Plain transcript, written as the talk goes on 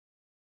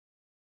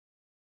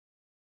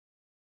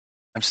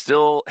I'm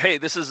still, hey,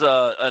 this is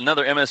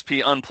another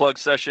MSP Unplugged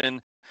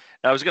session.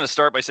 I was going to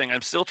start by saying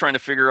I'm still trying to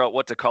figure out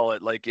what to call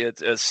it. Like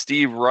it's a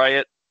Steve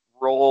Riot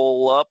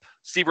roll up.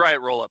 Steve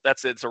Riot roll up.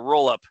 That's it. It's a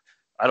roll up.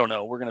 I don't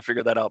know. We're going to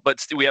figure that out.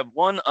 But we have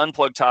one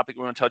unplugged topic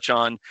we want to touch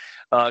on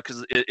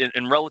because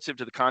in relative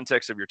to the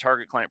context of your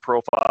target client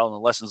profile and the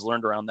lessons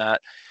learned around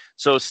that.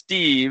 So,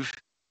 Steve,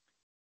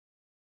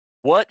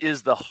 what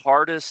is the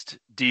hardest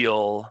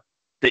deal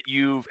that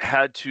you've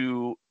had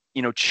to,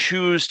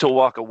 choose to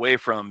walk away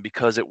from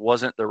because it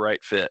wasn't the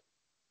right fit?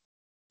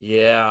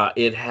 Yeah,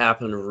 it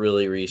happened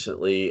really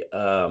recently.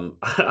 I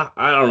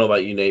don't know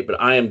about you, Nate,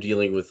 but I am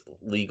dealing with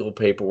legal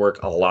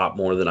paperwork a lot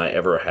more than I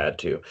ever had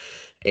to.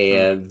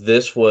 Mm, And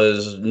this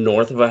was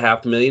north of a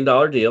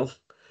 $500,000 deal.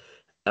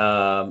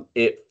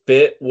 It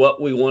fit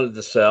what we wanted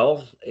to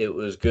sell. It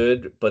was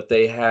good, but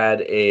they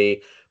had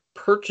a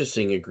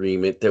purchasing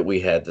agreement that we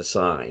had to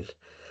sign. mm,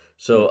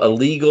 So a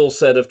legal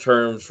set of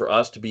terms for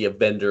us to be a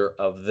vendor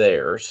of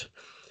theirs.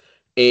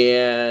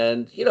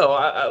 And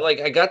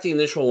I got the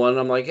initial one.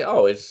 I'm like,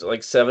 oh, it's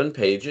like 7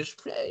 pages.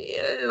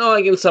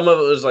 Like, and some of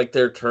it was like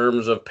their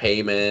terms of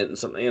payment and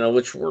something,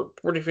 which were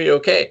pretty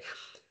okay.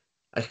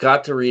 I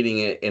got to reading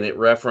it, and it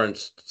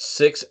referenced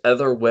 6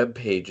 other web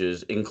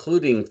pages,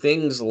 including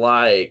things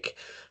like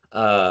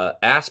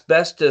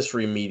asbestos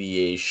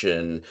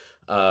remediation,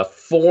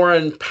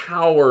 foreign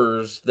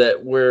powers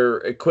that where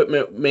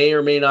equipment may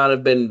or may not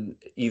have been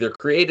either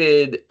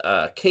created,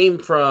 came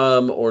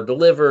from, or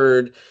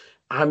delivered.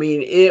 I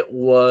mean, it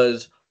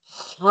was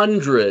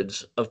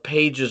hundreds of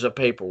pages of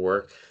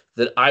paperwork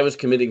that I was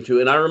committing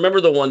to. And I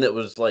remember the one that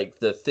was like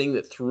the thing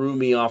that threw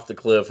me off the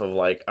cliff of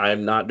like,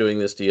 I'm not doing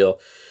this deal.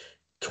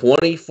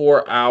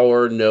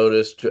 24-hour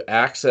notice to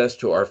access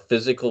to our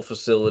physical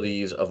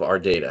facilities of our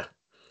data,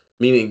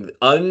 meaning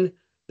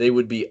they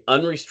would be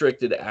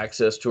unrestricted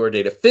access to our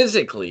data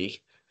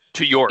physically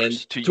to and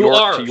yours, to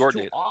your to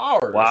data.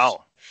 ours,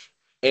 Wow.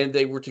 and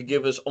they were to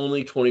give us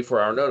only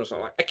 24-hour notice.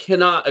 I'm like, I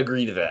cannot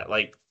agree to that.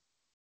 Like,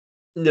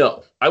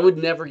 no, I would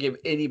never give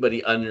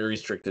anybody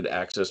unrestricted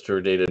access to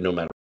our data, no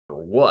matter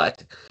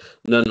what.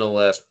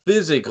 Nonetheless,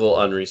 physical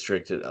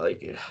unrestricted,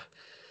 like,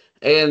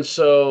 and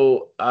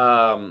so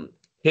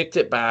kicked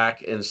it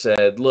back and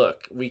said,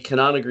 look, we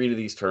cannot agree to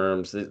these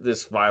terms.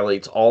 This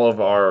violates all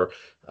of our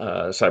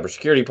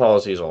cybersecurity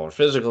policies, all our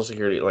physical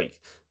security. Like,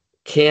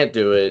 can't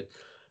do it.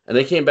 And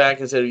they came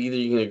back and said, either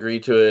you can agree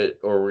to it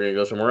or we're going to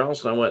go somewhere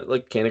else. And I went,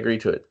 look, can't agree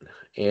to it.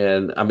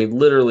 And I mean,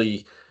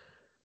 literally,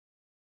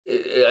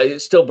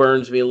 it still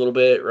burns me a little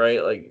bit,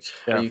 right? Like,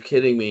 are Yeah. you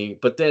kidding me?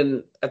 But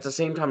then at the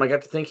same time, I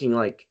got to thinking,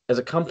 like, as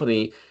a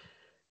company,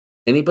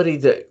 anybody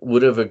that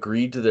would have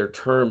agreed to their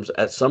terms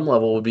at some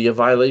level would be a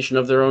violation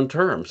of their own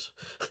terms.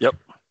 Yep.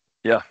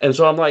 Yeah. And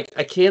so I'm like,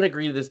 I can't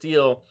agree to this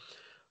deal.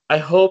 I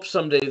hope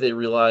someday they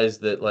realize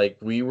that like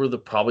we were the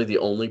probably the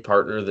only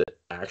partner that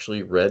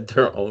actually read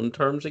their own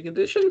terms and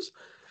conditions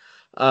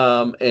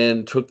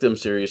and took them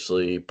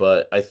seriously.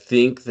 But I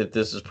think that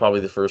this is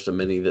probably the first of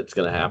many that's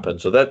going to happen.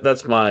 So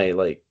that's my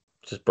like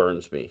just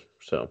burns me.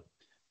 So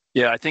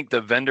Yeah, I think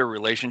the vendor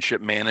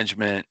relationship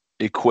management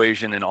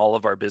equation in all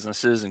of our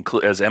businesses,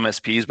 as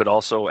MSPs, but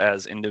also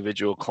as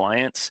individual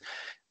clients,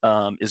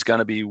 is going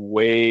to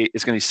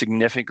be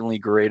significantly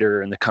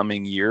greater in the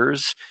coming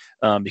years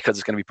because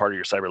it's going to be part of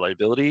your cyber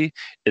liability.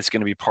 It's going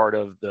to be part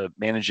of the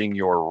managing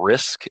your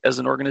risk as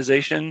an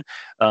organization.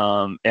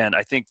 And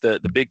I think the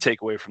big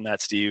takeaway from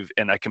that, Steve,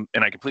 and I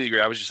completely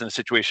agree. I was just in a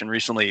situation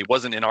recently. It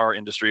wasn't in our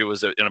industry. It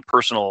was in a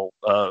personal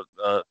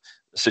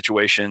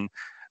situation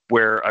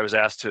where I was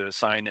asked to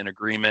sign an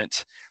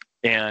agreement,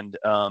 and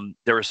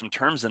there were some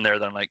terms in there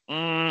that I'm like,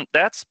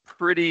 that's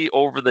pretty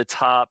over the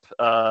top.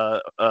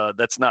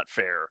 That's not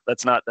fair. I'm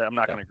not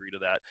yeah. going to agree to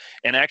that.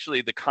 And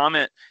actually, the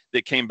comment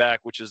that came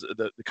back, which is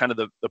the kind of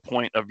the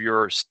point of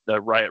your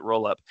Riot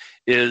roll up,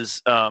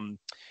 is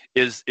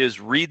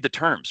read the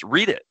terms.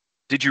 Read it.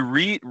 Did you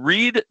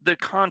read the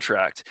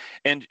contract?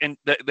 And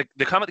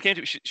the comment that came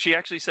to she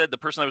actually said, the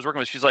person I was working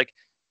with, she's like,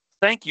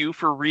 thank you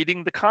for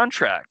reading the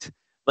contract.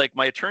 Like,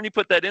 my attorney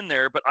put that in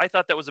there, but I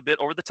thought that was a bit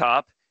over the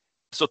top.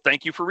 So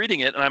thank you for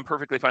reading it, and I'm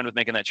perfectly fine with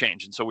making that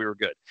change. And so we were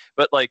good.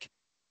 But like,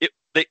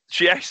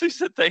 she actually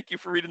said thank you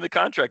for reading the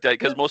contract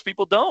because most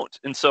people don't.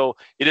 And so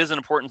it is an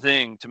important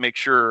thing to make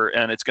sure,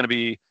 and it's going to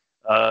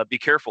be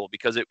careful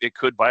because it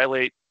could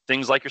violate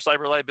things like your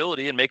cyber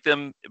liability and make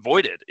them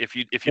voided if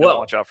you don't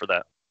watch Well, out for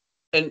that.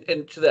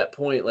 and to that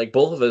point, like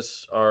both of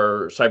us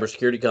are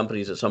cybersecurity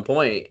companies at some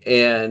point,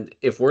 and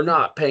if we're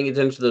not paying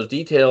attention to those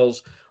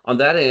details on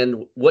that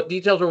end, what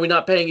details are we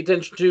not paying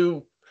attention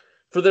to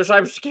for their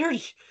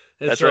cybersecurity?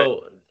 And That's right.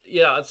 so,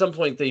 yeah, at some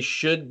point they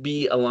should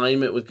be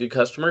alignment with good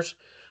customers,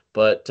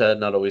 but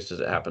not always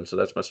does it happen. So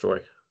that's my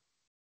story.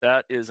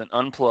 That is an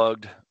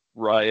unplugged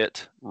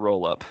Riot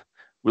roll up.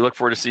 We look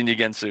forward to seeing you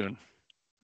again soon.